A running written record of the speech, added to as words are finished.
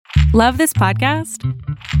Love this podcast?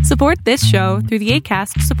 Support this show through the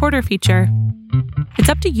Acast supporter feature. It's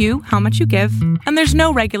up to you how much you give, and there's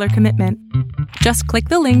no regular commitment. Just click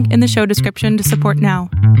the link in the show description to support now.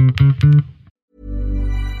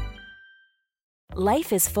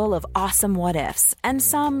 Life is full of awesome what-ifs, and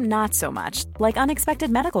some not so much, like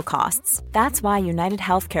unexpected medical costs. That's why United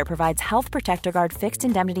Healthcare provides Health Protector Guard fixed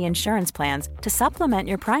indemnity insurance plans to supplement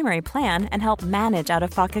your primary plan and help manage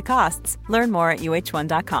out-of-pocket costs. Learn more at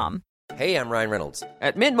uh1.com. Hey, I'm Ryan Reynolds.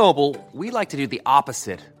 At Mint Mobile, we like to do the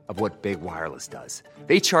opposite of what Big Wireless does.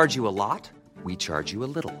 They charge you a lot, we charge you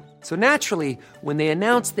a little. So naturally, when they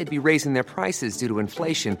announced they'd be raising their prices due to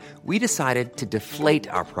inflation, we decided to deflate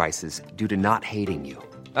our prices due to not hating you.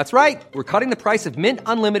 That's right. We're cutting the price of Mint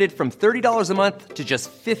Unlimited from $30 a month to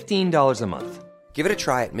just $15 a month. Give it a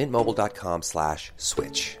try at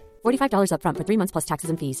mintmobile.com/switch. $45 up front for 3 months plus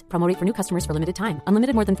taxes and fees. Promo rate for new customers for limited time.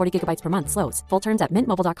 Unlimited more than 40 gigabytes per month. Slows full terms at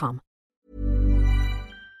mintmobile.com.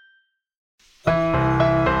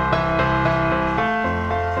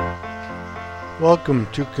 Welcome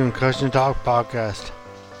to Concussion Talk Podcast.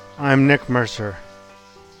 I'm Nick Mercer.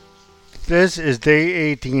 This is day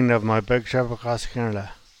 18 of my bike trip across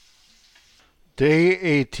Canada. Day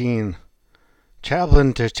 18.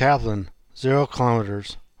 Chaplin to Chaplin, 0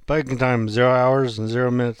 kilometers. Biking time 0 hours and 0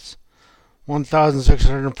 minutes.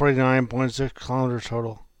 1,649.6 kilometers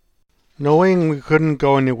total. Knowing we couldn't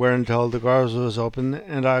go anywhere until the garage was open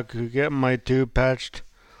and I could get my tube patched,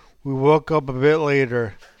 we woke up a bit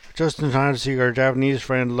later, just in time to see our Japanese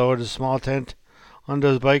friend load a small tent onto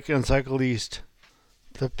his bike and cycle east.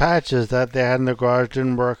 The patches that they had in the garage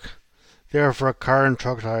didn't work. They were for car and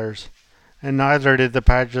truck tires, and neither did the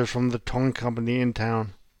patches from the towing company in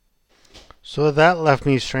town. So that left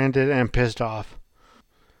me stranded and pissed off.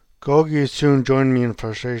 Gogi soon joined me in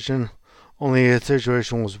frustration, only his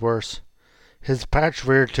situation was worse. His patch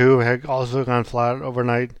rear tube had also gone flat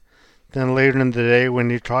overnight. Then later in the day, when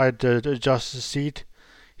he tried to adjust the seat,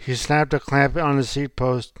 he snapped a clamp on his seat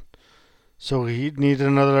post, so he needed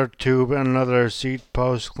another tube and another seat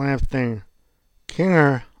post clamp thing.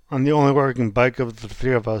 Kinger, on the only working bike of the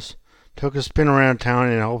three of us, took a spin around town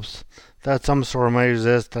in hopes that some store might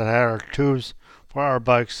exist that had our tubes for our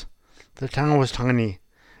bikes. The town was tiny,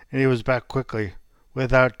 and he was back quickly,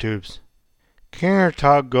 without tubes. Kinger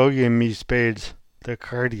taught Gogi and me spades, the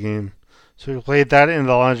card game, so we played that in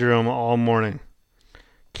the laundry room all morning.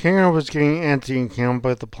 Kinger was getting antsy and came up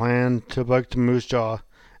with a plan to bike to Moose Jaw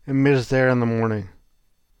and meet us there in the morning.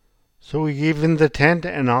 So we gave him the tent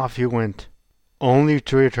and off he went, only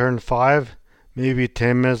to return 5, maybe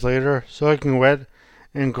 10 minutes later, soaking wet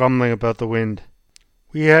and grumbling about the wind.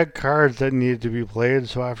 We had cards that needed to be played,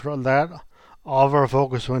 so after that, all of our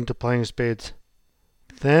focus went to playing spades.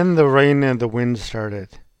 Then the rain and the wind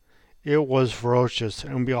started. It was ferocious,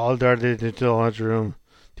 and we all darted into the laundry room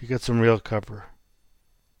to get some real cover.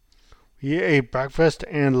 We ate breakfast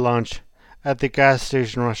and lunch at the gas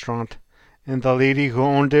station restaurant, and the lady who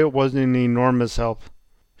owned it was an enormous help.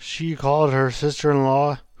 She called her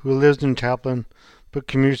sister-in-law, who lives in Chaplin, but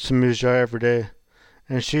commutes to Moose Jaw every day,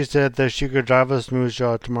 and she said that she could drive us to Moose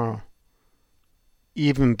Jaw tomorrow.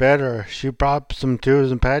 Even better, she brought some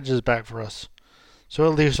tubes and patches back for us, so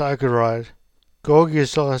at least I could ride. Gogi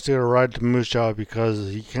still has to get a ride to Moose Jaw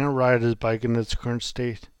because he can't ride his bike in its current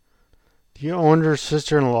state. The owner's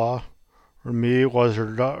sister-in-law, or maybe it was her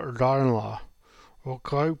daughter-in-law, or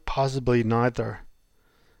quite possibly neither,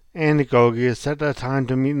 and Gogi set a time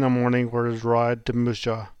to meet in the morning for his ride to Moose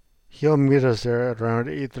Jaw. He'll meet us there at around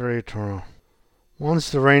 8:30 tomorrow. Once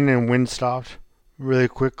the rain and wind stopped, really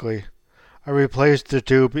quickly, I replaced the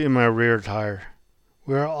tube in my rear tire.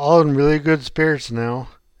 We are all in really good spirits now,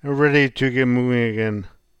 and ready to get moving again.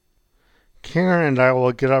 Kinger and I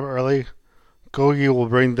will get up early. Gogi will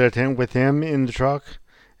bring the tent with him in the truck,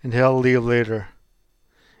 and he'll leave later.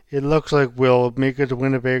 It looks like we'll make it to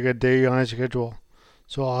Winnipeg a day on schedule,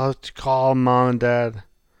 so I'll have to call Mom and Dad.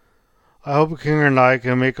 I hope Kinger and I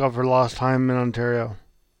can make up for lost time in Ontario.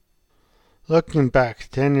 Looking back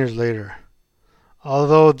 10 years later,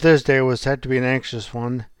 although this day was said to be an anxious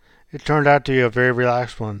one, it turned out to be a very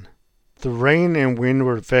relaxed one. The rain and wind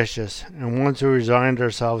were vicious, and once we resigned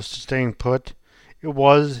ourselves to staying put, it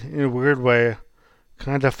was, in a weird way,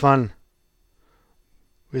 kind of fun.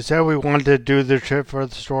 We said we wanted to do the trip for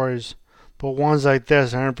the stories, but ones like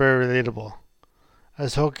this aren't very relatable.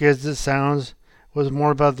 As hokey as it sounds, it was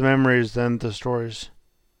more about the memories than the stories.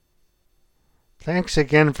 Thanks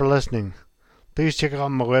again for listening. Please check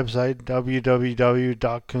out my website,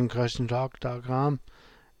 www.concussiontalk.com,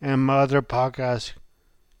 and my other podcasts,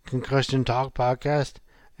 Concussion Talk Podcast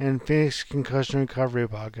and Phoenix Concussion Recovery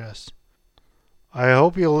Podcast. I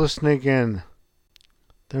hope you'll listen again.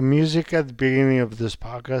 The music at the beginning of this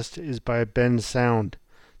podcast is by Ben Sound.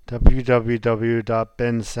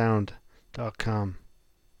 www.bensound.com.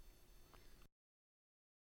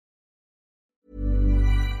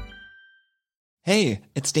 Hey,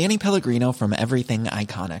 it's Danny Pellegrino from Everything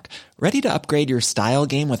Iconic. Ready to upgrade your style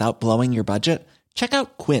game without blowing your budget? Check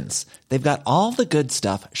out Quince. They've got all the good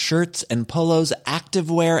stuff, shirts and polos,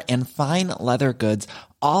 activewear, and fine leather goods,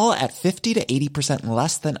 all at 50 to 80%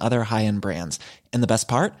 less than other high-end brands. And the best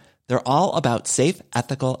part? They're all about safe,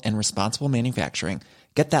 ethical, and responsible manufacturing.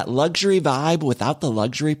 Get that luxury vibe without the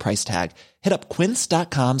luxury price tag. Hit up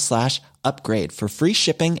quince.com/upgrade for free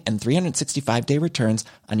shipping and 365-day returns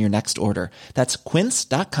on your next order. That's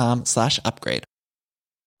quince.com/upgrade.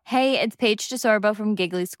 Hey, it's Paige DeSorbo from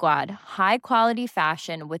Giggly Squad. High quality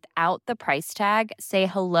fashion without the price tag. Say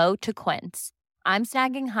hello to Quince. I'm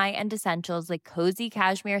snagging high-end essentials like cozy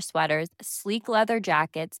cashmere sweaters, sleek leather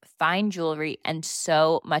jackets, fine jewelry, and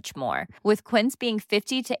so much more. With Quince being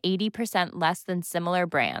 50 to 80% less than similar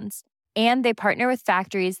brands. And they partner with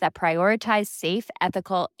factories that prioritize safe,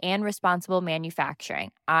 ethical, and responsible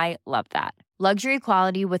manufacturing. I love that. Luxury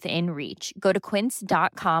quality within reach. Go to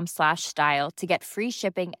quince.com/style to get free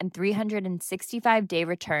shipping and 365-day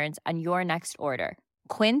returns on your next order.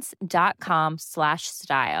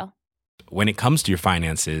 Quince.com/style. When it comes to your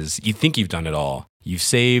finances, you think you've done it all. You've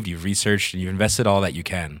saved, you've researched, and you've invested all that you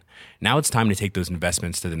can. Now it's time to take those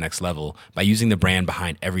investments to the next level by using the brand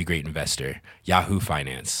behind every great investor, Yahoo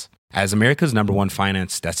Finance. As America's #1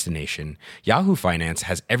 finance destination, Yahoo Finance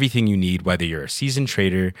has everything you need, whether you're a seasoned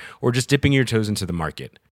trader or just dipping your toes into the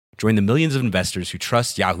market. Join the millions of investors who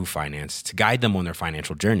trust Yahoo Finance to guide them on their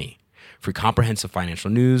financial journey. For comprehensive financial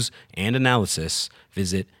news and analysis,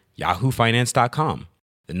 visit yahoofinance.com,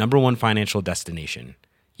 the #1 financial destination,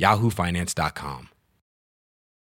 yahoofinance.com.